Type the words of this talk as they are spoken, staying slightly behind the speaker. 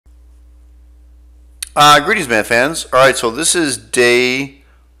Greetings, math fans. All right, so this is day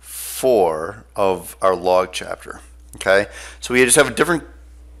 4 of our log chapter. Okay, so we just have a different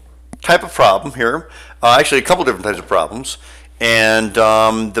type of problem here. Actually, a couple different types of problems. And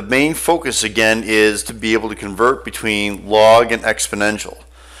the main focus, again, is to be able to convert between log and exponential.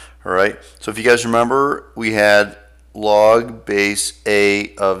 All right, so if you guys remember, we had log base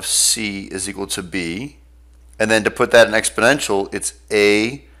A of C is equal to B. And then to put that in exponential, it's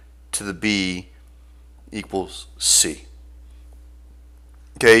A to the B equals C.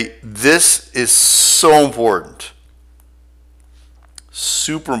 Okay, this is so important.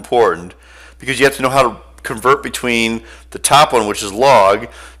 Super important, because you have to know how to convert between the top one, which is log,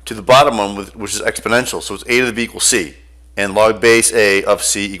 to the bottom one, which is exponential. So it's A to the B equals C, and log base A of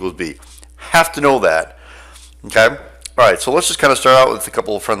C equals B. Have to know that. Okay? All right, so let's just kind of start out with a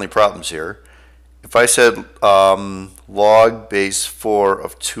couple of friendly problems here. If I said log base 4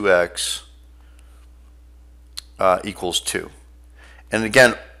 of 2x equals 2. And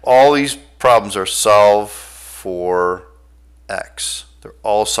again, all these problems are solved for x. They're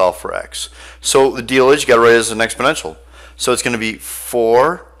all solved for x. So the deal is you got to write it as an exponential. So it's going to be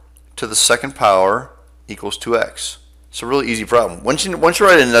 4 to the second power equals 2x. It's a really easy problem. Once you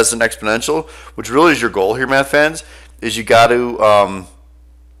write it as an exponential, which really is your goal here, math fans, is you got to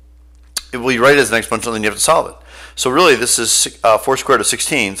well, you write it as an exponential and then you have to solve it. So really this is 4 squared of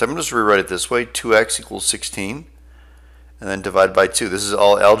 16. So I'm going to just rewrite it this way. 2x equals 16. And then divide by 2. This is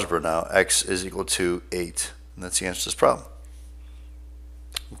all algebra now. X is equal to 8. And that's the answer to this problem.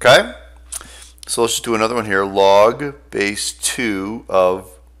 Okay? So let's just do another one here. Log base 2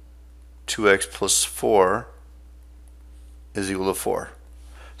 of 2x plus 4 is equal to 4.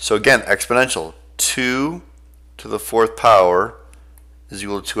 So again, exponential. 2 to the 4th power is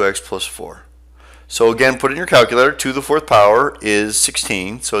equal to 2x plus 4. So again, put in your calculator. 2 to the 4th power is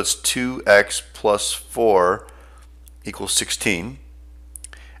 16. So it's 2x plus 4 equals 16.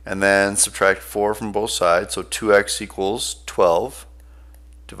 And then subtract 4 from both sides. So 2x equals 12.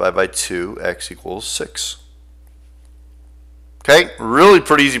 Divide by 2, x equals 6. Okay, really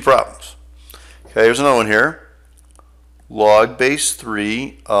pretty easy problems. Okay, here's another one here. Log base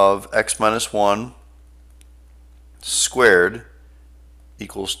 3 of x minus 1 squared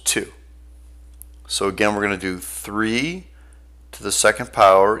equals 2. So again, we're going to do 3 to the second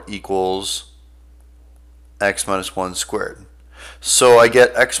power equals x minus 1 squared. So I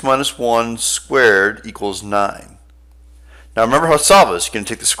get x minus 1 squared equals 9. Now remember how to solve this. You're going to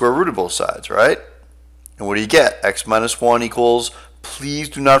take the square root of both sides, right? And what do you get? X minus 1 equals, please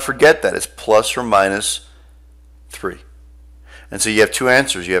do not forget that, it's plus or minus 3. And so you have two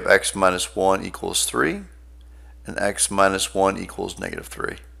answers. You have x minus 1 equals 3 and x minus 1 equals negative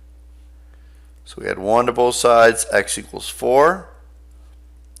 3. So we add 1 to both sides, x equals 4.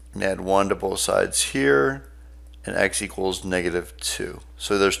 And add 1 to both sides here, and x equals negative 2.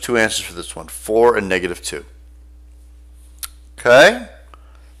 So there's two answers for this one, 4 and negative 2. Okay,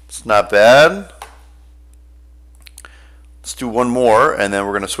 it's not bad. Let's do one more, and then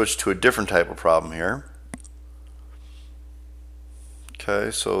we're going to switch to a different type of problem here.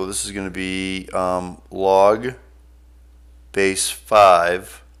 Okay, so this is going to be log base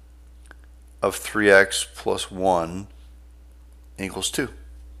 5 of 3x plus 1 equals 2.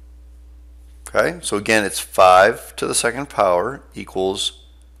 Okay, so again, it's 5 to the second power equals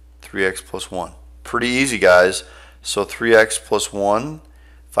 3x plus 1. Pretty easy, guys. So 3x plus 1,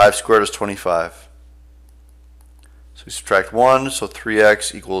 5 squared is 25. So we subtract 1, so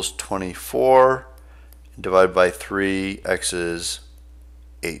 3x equals 24. And divide by 3, x is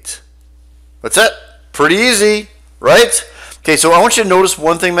 8. That's it. Pretty easy, right? Okay, so I want you to notice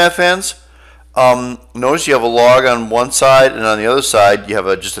one thing, math fans. Notice you have a log on one side, and on the other side you have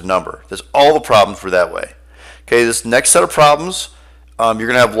just a number. That's all the problems were that way. Okay, this next set of problems, you're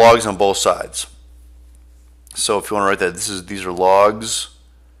going to have logs on both sides. So if you want to write that, these are logs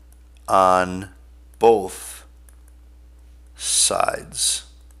on both sides.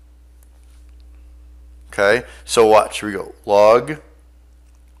 Okay, so watch. Here we go. Log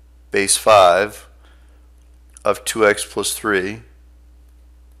base 5 of 2x plus 3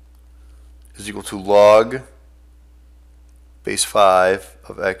 is equal to log base 5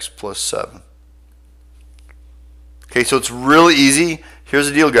 of x plus 7. Okay, so it's really easy. Here's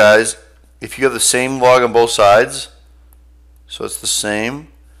the deal, guys. If you have the same log on both sides, so it's the same,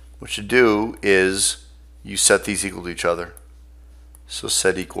 what you do is you set these equal to each other. So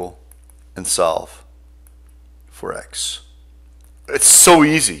set equal and solve for x. It's so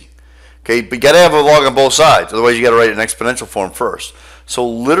easy. Okay, but you got to have a log on both sides. Otherwise, you got to write it in exponential form first. So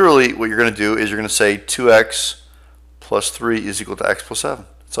literally, what you're going to do is you're going to say 2x plus 3 is equal to x plus 7.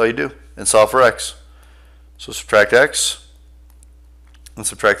 That's all you do, and solve for x. So subtract x and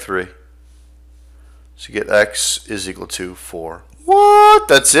subtract 3. So you get x is equal to 4. What?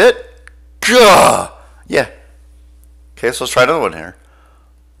 That's it? Gah! Yeah. Okay, so let's try another one here.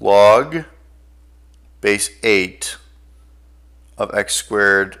 Log base 8 of x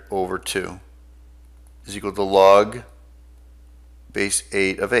squared over 2 is equal to log base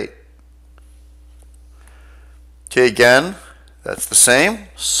 8 of 8. Okay, again, that's the same.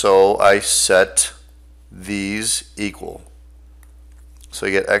 So I set these equal. So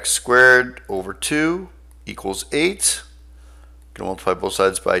you get x squared over 2 equals 8. You can multiply both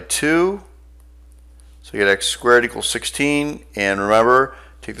sides by 2. So you get x squared equals 16. And remember,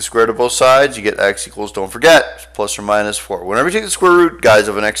 take the square root of both sides. You get x equals, don't forget, plus or minus 4. Whenever you take the square root, guys,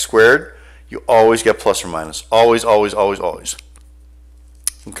 of an x squared, you always get plus or minus. Always, always, always, always.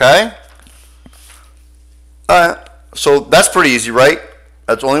 Okay? All right. So that's pretty easy, right?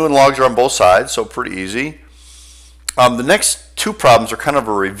 That's only when logs are on both sides, so pretty easy. The next two problems are kind of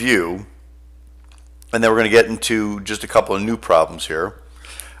a review, and then we're going to get into just a couple of new problems here.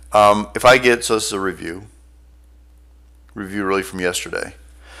 If I get, so this is a review really from yesterday.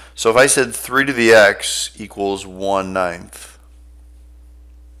 So if I said 3 to the x equals 1/9,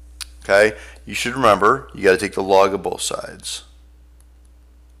 okay, you should remember you got to take the log of both sides.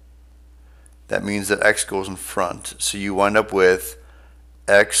 That means that x goes in front, so you wind up with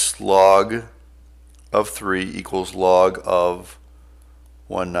x log of 3 equals log of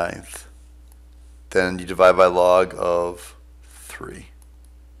 1/9. Then you divide by log of 3.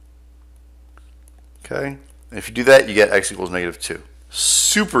 Okay, and if you do that, you get x equals -2.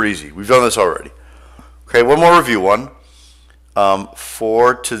 Super easy. We've done this already. Okay, one more review one.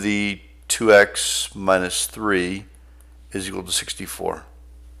 4 to the 2x minus 3 is equal to 64.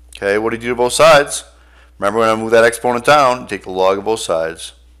 Okay, what do you do to both sides? Remember, when I move that exponent down, take the log of both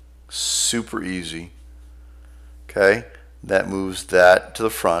sides. Super easy. Okay, that moves that to the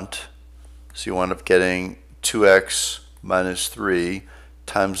front. So you wind up getting 2x minus 3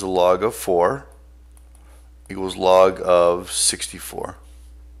 times the log of 4 equals log of 64.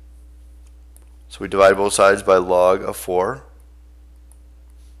 So we divide both sides by log of 4.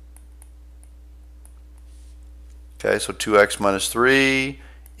 Okay, so 2x minus 3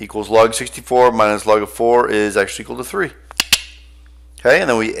 equals log 64 minus log of 4 is actually equal to 3. Okay, and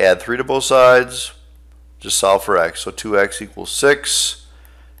then we add 3 to both sides. Just solve for x. So 2x equals 6,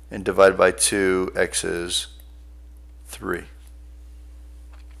 and divide by 2, x is 3.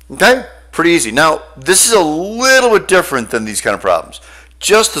 Okay, pretty easy. Now, this is a little bit different than these kind of problems.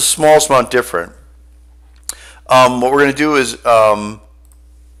 Just the smallest amount different. What we're going to do is, I'm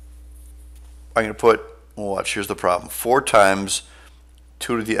going to put, well, watch, here's the problem. 4 times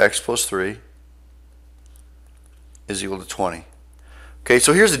 2 to the x plus 3 is equal to 20. Okay,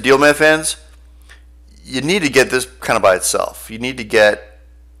 so here's the deal, my fans. You need to get this kind of by itself. You need to get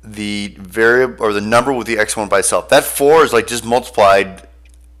the variable or the number with the exponent by itself. That 4 is like just multiplied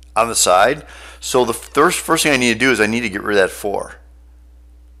on the side. So the first thing I need to do is I need to get rid of that 4.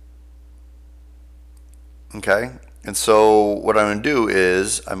 Okay, and so what I'm going to do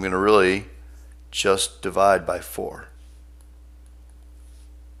is I'm going to really just divide by 4.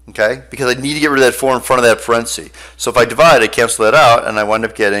 Okay, because I need to get rid of that 4 in front of that parenthesis. So if I divide, I cancel that out, and I wind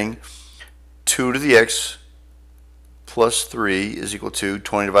up getting 2 to the x plus 3 is equal to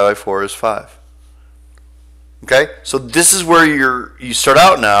 20 divided by 4 is 5. Okay, so this is where you start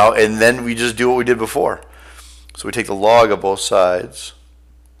out now, and then we just do what we did before. So we take the log of both sides,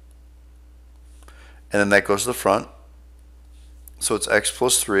 and then that goes to the front. So it's x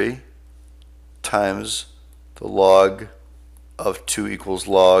plus 3 times the log of 2 equals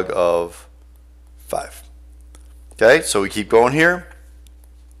log of 5. Okay, so we keep going here.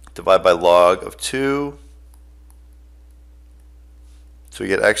 Divide by log of 2. So we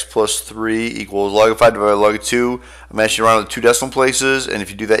get x plus 3 equals log of 5 divided by log of 2. I'm mashing around with 2 decimal places, and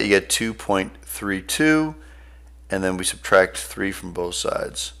if you do that, you get 2.32, and then we subtract 3 from both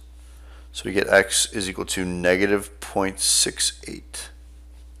sides. So we get x is equal to negative 0.68.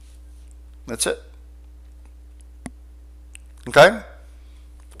 That's it. Okay?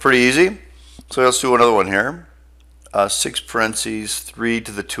 Pretty easy. So let's do another one here. 6 parentheses 3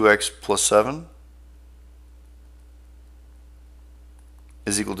 to the 2x plus 7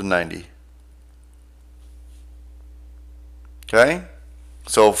 is equal to 90. Okay?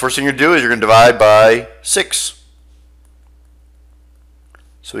 So first thing you do is you're going to divide by 6.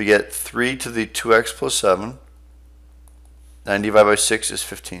 So we get 3 to the 2x plus 7. 90 divided by 6 is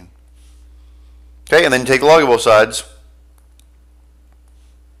 15. Okay, and then you take the log of both sides.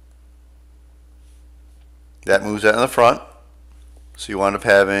 That moves that in the front. So you wind up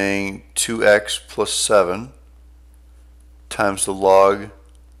having 2x plus 7 times the log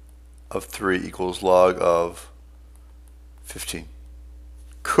of 3 equals log of 15.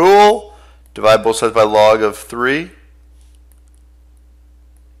 Cool. Divide both sides by log of 3.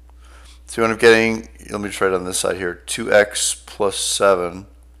 So you end up getting, let me just write it on this side here, 2x plus 7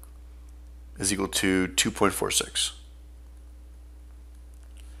 is equal to 2.46.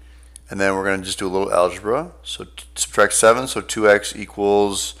 And then we're going to just do a little algebra. So subtract 7, so 2x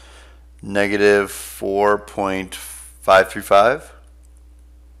equals negative 4.535. And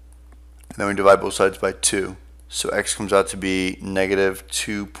then we divide both sides by 2. So x comes out to be negative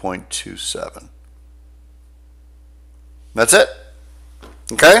 2.27. That's it.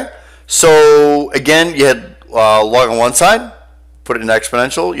 Okay? So again, you had log on one side, put it in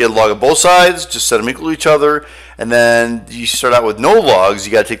exponential. You had log on both sides, just set them equal to each other. And then you start out with no logs.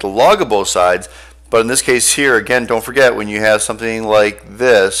 You got to take the log of both sides. But in this case here, again, don't forget when you have something like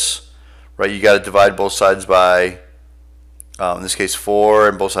this, right? You got to divide both sides by, in this case, 4,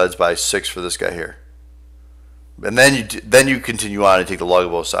 and both sides by 6 for this guy here. And then you continue on and take the log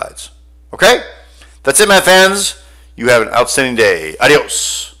of both sides. Okay? That's it, my fans. You have an outstanding day.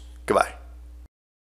 Adios.